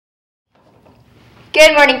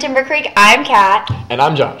Good morning, Timber Creek. I'm Kat. And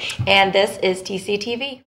I'm Josh. And this is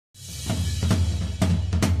TCTV.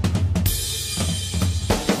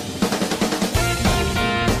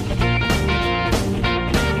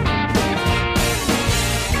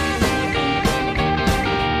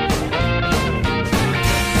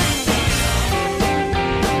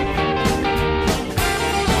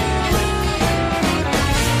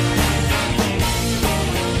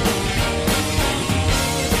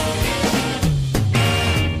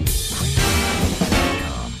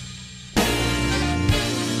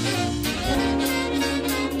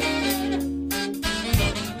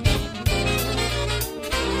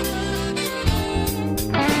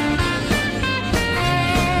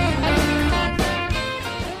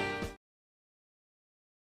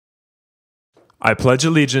 I pledge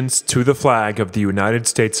allegiance to the flag of the United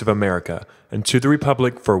States of America and to the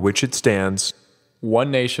republic for which it stands,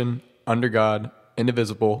 one nation, under God,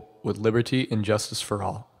 indivisible, with liberty and justice for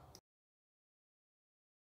all.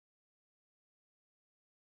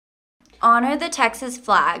 Honor the Texas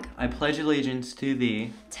flag. I pledge allegiance to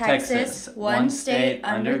thee, Texas, one state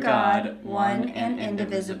under God, one and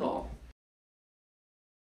indivisible.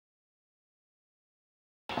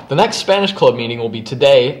 The next Spanish Club meeting will be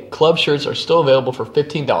today. Club shirts are still available for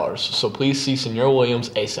 $15, so please see Senor Williams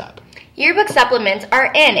ASAP. Yearbook supplements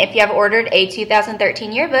are in. If you have ordered a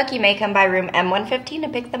 2013 yearbook, you may come by room M115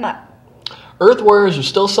 and pick them up. Earth Warriors are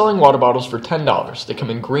still selling water bottles for $10. They come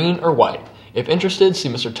in green or white. If interested, see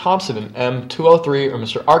Mr. Thompson in M203 or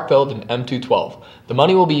Mr. Arkfeld in M212. The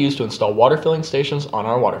money will be used to install water filling stations on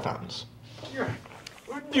our water fountains.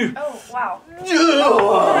 Oh, wow.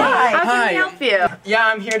 Hi. How can we help you? Yeah,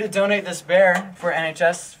 I'm here to donate this bear for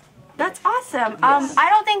NHS. That's awesome. Yes. I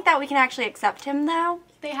don't think that we can actually accept him, though.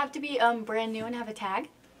 They have to be brand new and have a tag.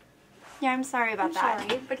 Yeah, I'm sorry about that.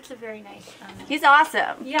 Sorry, but it's a very nice. He's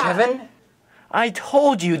awesome. Yeah. Kevin, I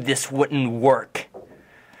told you this wouldn't work.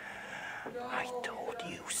 I told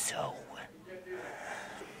you so.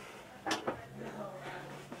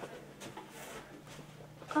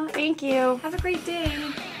 Thank you. Have a great day.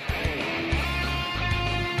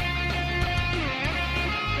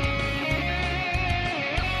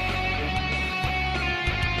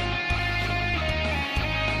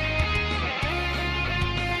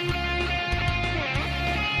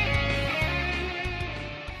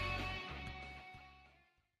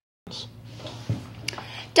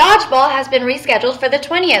 Dodgeball has been rescheduled for the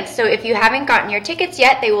 20th, so if you haven't gotten your tickets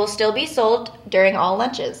yet, they will still be sold during all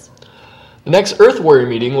lunches. The next Earth Warrior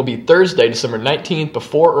meeting will be Thursday, December 19th,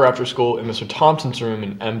 before or after school in Mr. Thompson's room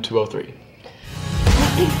in M203.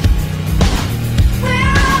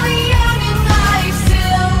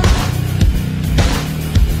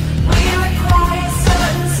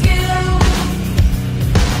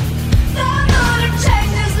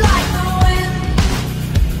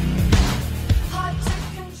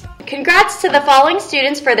 Congrats to the following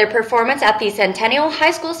students for their performance at the Centennial High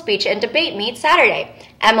School Speech and Debate Meet Saturday.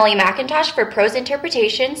 Emily McIntosh for prose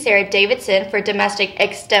interpretation, Sarah Davidson for domestic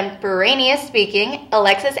extemporaneous speaking,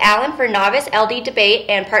 Alexis Allen for novice LD debate,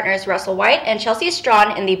 and partners Russell White and Chelsea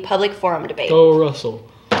Strawn in the public forum debate. Go Russell.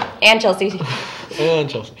 And Chelsea. And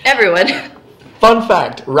Chelsea. Everyone. Fun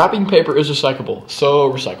fact, wrapping paper is recyclable,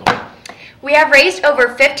 so recycle. We have raised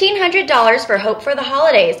over $1,500 for Hope for the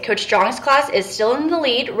Holidays. Coach Strong's class is still in the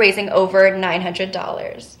lead, raising over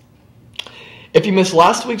 $900. If you missed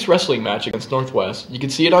last week's wrestling match against Northwest, you can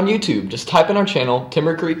see it on YouTube. Just type in our channel,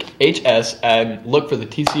 Timber Creek HS, and look for the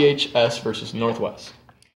TCHS versus Northwest.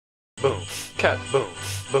 boom, cat, boom,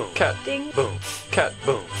 boom, cat, Ding. boom, cat,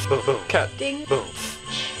 boom, boom, boom, cat, Ding. boom,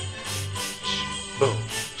 boom,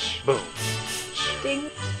 boom. Ding.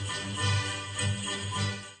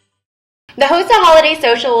 The HOSA Holiday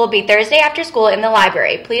Social will be Thursday after school in the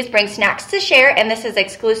library. Please bring snacks to share, and this is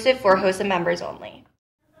exclusive for HOSA members only.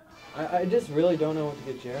 I just really don't know what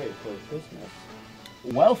to get Jerry for Christmas.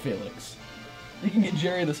 Well, Felix, you can get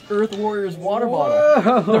Jerry this Earth Warriors water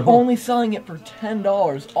bottle. They're only selling it for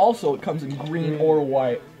 $10. Also, it comes in green or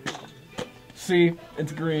white. See,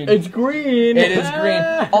 it's green. It's green! It is green.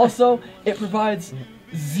 Also, it provides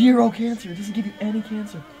zero cancer. It doesn't give you any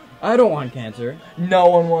cancer. I don't want cancer. No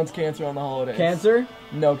one wants cancer on the holidays. Cancer?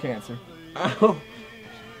 No cancer. Ow.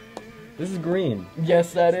 This is green.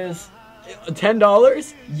 Yes, that is.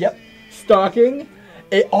 $10? Yep. Stocking?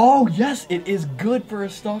 Oh, yes, it is good for a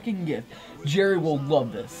stocking gift. Jerry will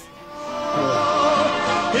love this.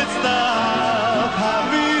 It's the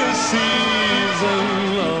happiest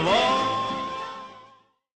season of all.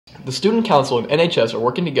 The Student Council and NHS are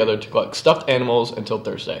working together to collect stuffed animals until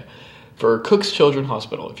Thursday for Cook's Children's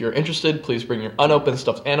Hospital. If you're interested, please bring your unopened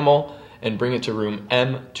stuffed animal and bring it to room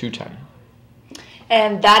M210.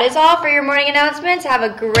 And that is all for your morning announcements. Have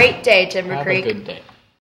a great day, Timber Have Creek. a good day.